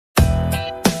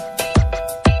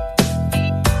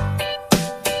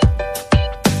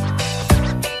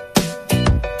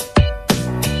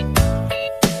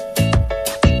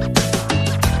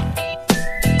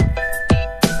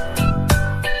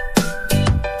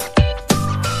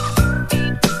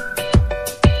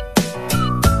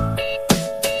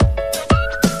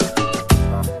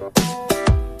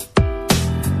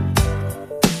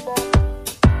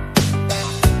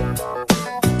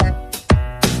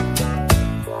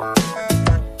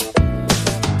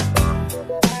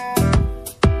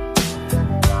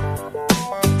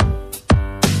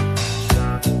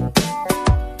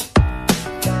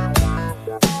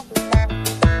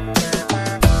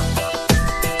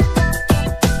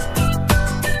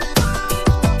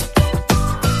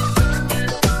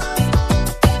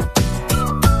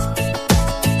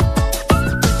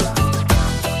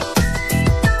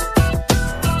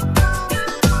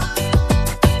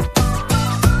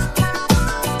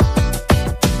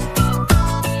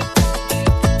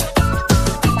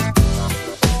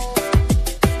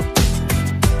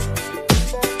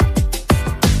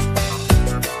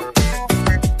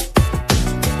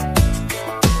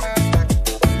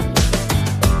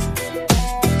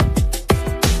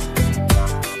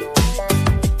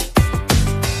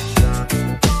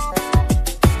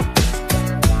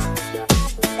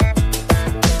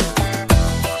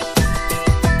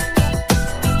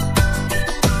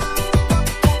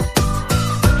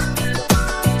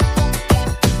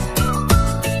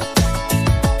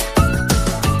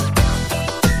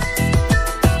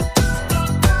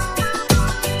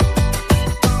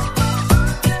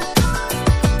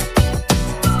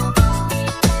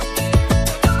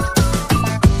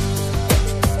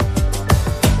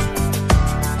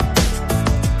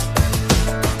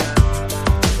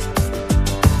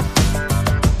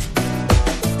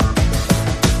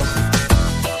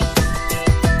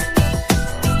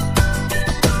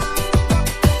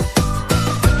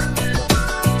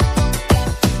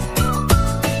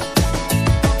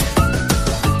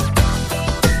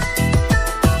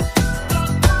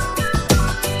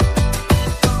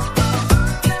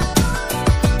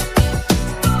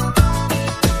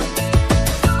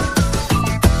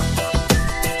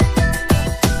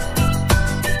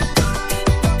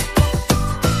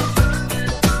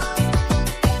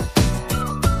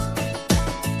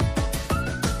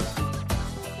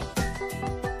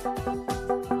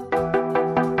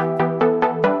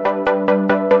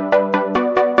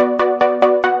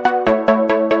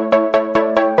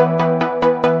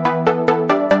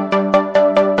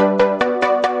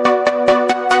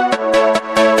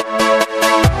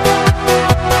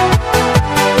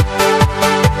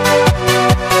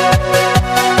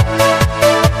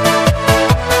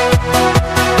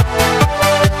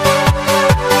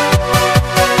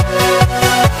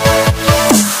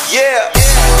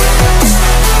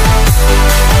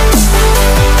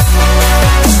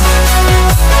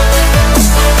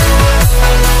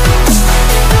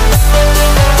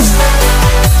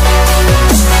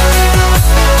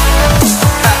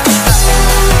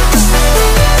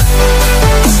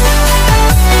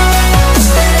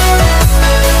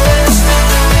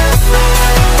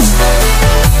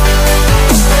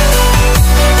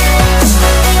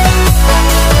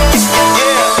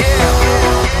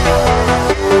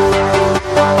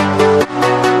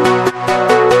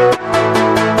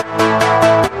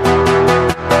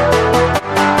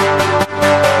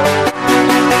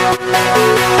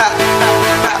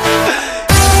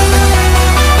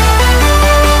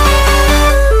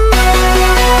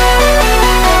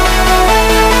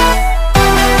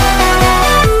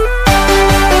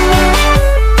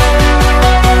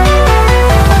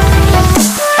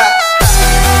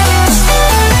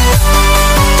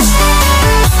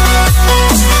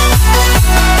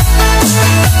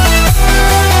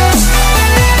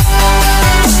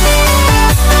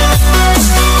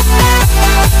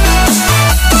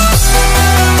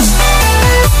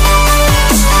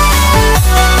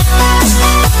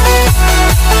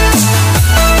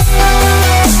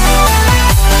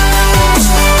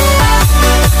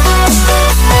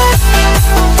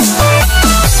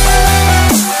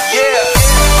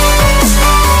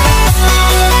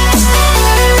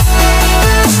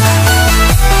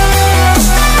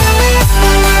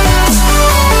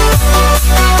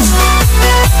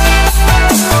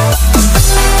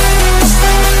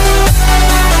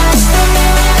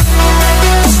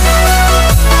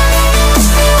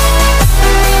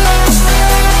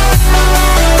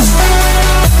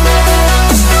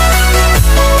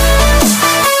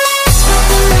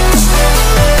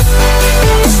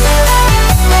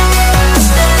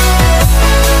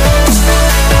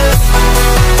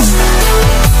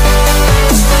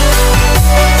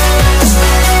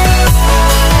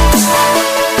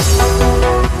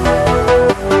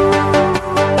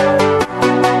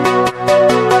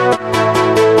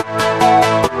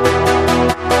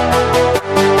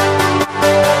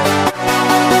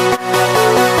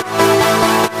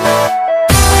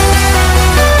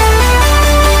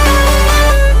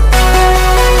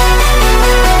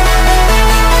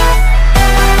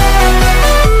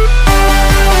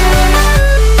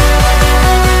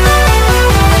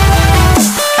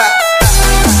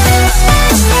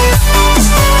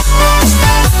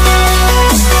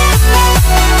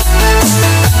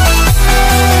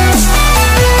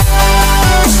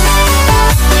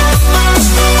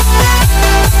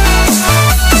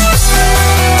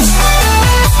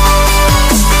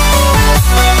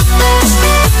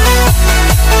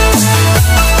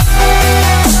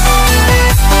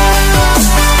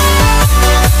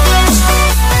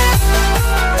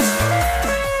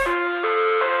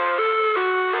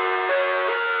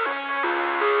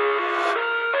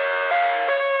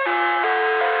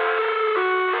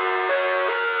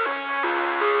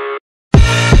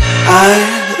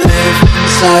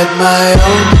inside my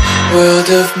own world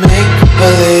of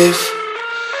make-believe.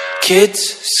 Kids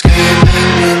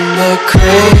screaming in the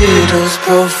cradles,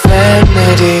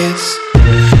 profanities.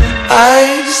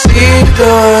 I see the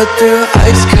world through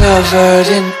ice covered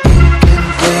in ink and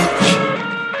bleach.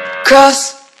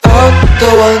 Cross out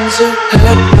the ones who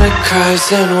heard my cries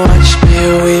and watched me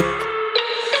weep.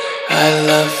 I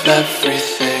love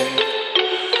everything.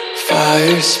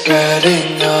 Fire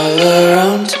spreading all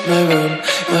around my room.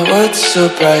 My world's so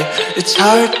bright, it's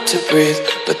hard to breathe,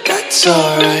 but that's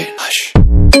alright. Hush.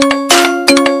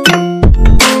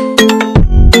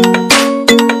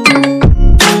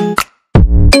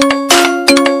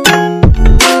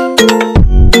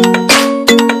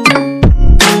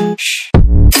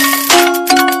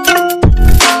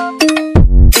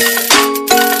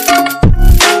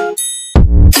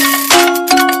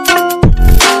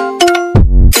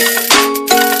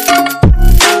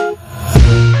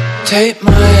 Take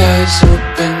my eyes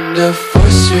open to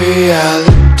force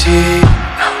reality.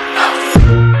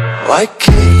 Why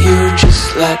can't you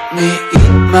just let me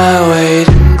eat my weight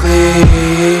in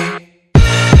glee?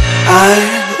 I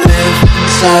live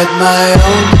inside my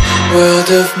own world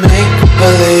of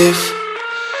make-believe.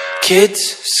 Kids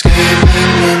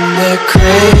screaming in their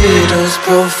cradles,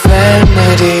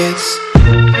 profanities.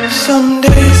 Some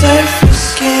days I feel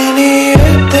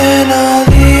skinnier than all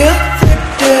the other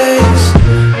days.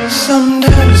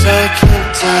 Sometimes I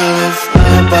can't tell if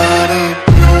my body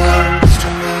belongs to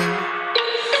me.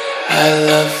 I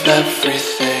love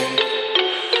everything.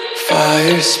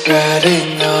 Fire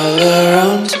spreading all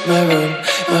around my room.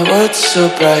 My world's so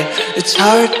bright, it's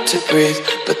hard to breathe,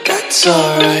 but that's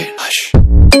alright. Hush.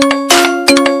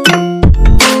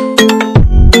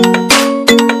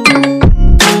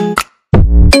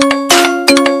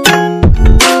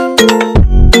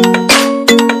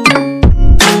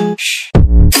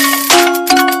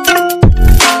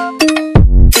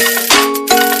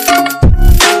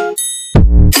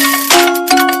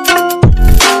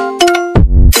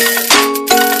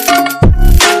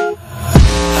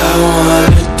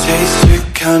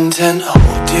 Content,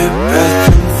 hold your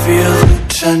breath and feel the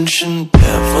tension.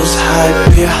 Devils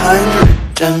hide behind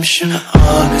redemption.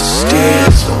 Honesty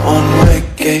is a one-way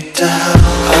gate to hell.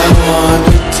 I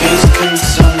wanna taste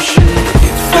consumption,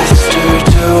 breathe faster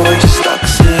to waste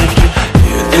oxygen.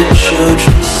 Hear the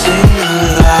children